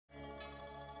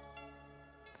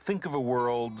Think of a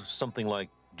world something like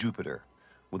Jupiter,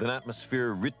 with an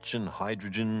atmosphere rich in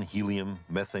hydrogen, helium,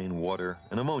 methane, water,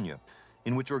 and ammonia,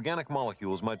 in which organic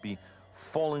molecules might be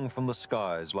falling from the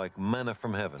skies like manna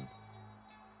from heaven.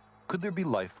 Could there be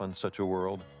life on such a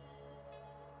world?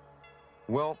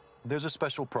 Well, there's a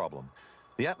special problem.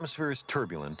 The atmosphere is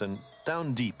turbulent, and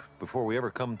down deep, before we ever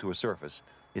come to a surface,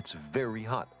 it's very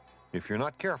hot. If you're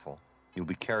not careful, you'll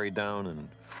be carried down and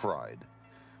fried.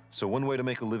 So one way to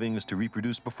make a living is to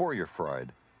reproduce before you're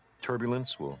fried.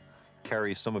 Turbulence will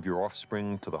carry some of your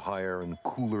offspring to the higher and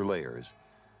cooler layers.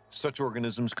 Such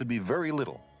organisms could be very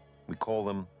little. We call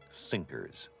them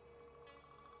sinkers.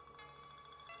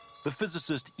 The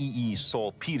physicist E.E.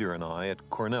 Salpeter and I at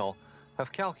Cornell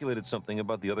have calculated something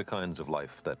about the other kinds of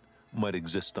life that might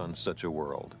exist on such a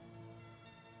world.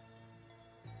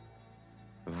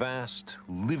 Vast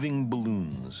living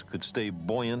balloons could stay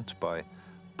buoyant by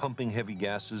pumping heavy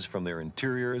gases from their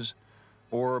interiors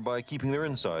or by keeping their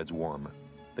insides warm.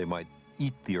 They might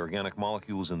eat the organic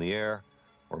molecules in the air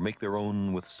or make their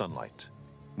own with sunlight.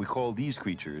 We call these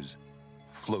creatures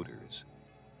floaters.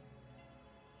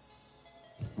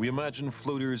 We imagine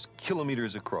floaters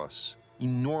kilometers across,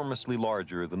 enormously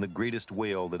larger than the greatest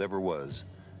whale that ever was,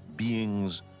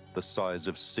 beings the size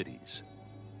of cities.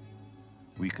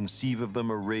 We conceive of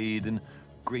them arrayed in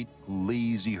great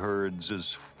lazy herds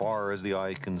as far as the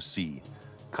eye can see,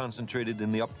 concentrated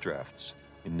in the updrafts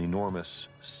in an enormous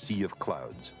sea of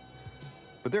clouds.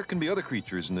 But there can be other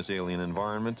creatures in this alien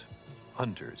environment,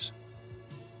 hunters.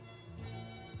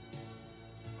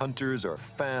 Hunters are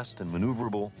fast and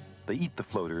maneuverable. They eat the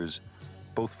floaters,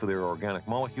 both for their organic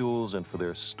molecules and for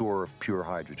their store of pure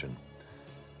hydrogen.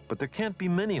 But there can't be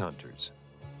many hunters,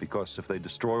 because if they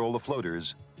destroy all the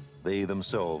floaters, they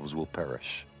themselves will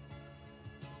perish.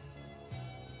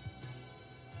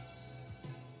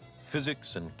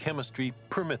 Physics and chemistry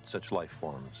permit such life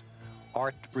forms.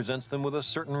 Art presents them with a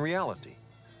certain reality.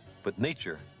 But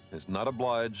nature is not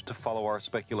obliged to follow our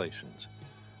speculations.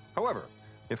 However,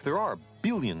 if there are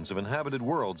billions of inhabited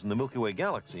worlds in the Milky Way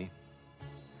galaxy,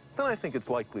 then I think it's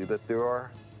likely that there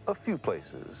are a few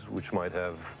places which might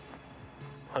have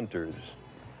hunters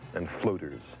and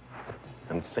floaters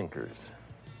and sinkers.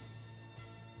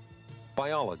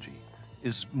 Biology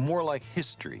is more like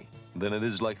history than it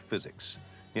is like physics.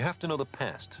 You have to know the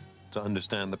past to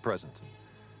understand the present.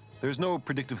 There's no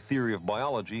predictive theory of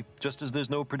biology, just as there's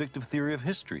no predictive theory of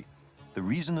history. The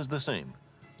reason is the same.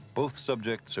 Both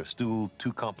subjects are still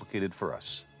too complicated for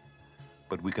us.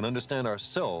 But we can understand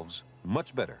ourselves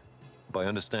much better by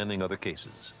understanding other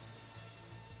cases.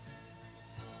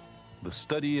 The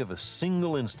study of a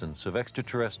single instance of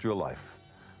extraterrestrial life,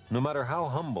 no matter how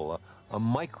humble, a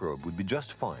microbe would be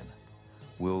just fine,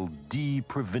 will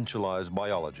de-provincialize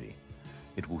biology.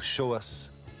 It will show us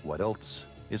what else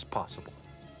is possible.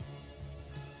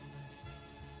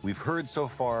 We've heard so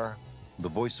far the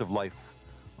voice of life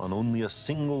on only a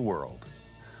single world.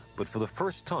 But for the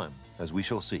first time, as we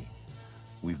shall see,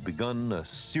 we've begun a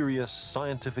serious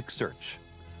scientific search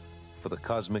for the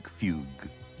cosmic fugue.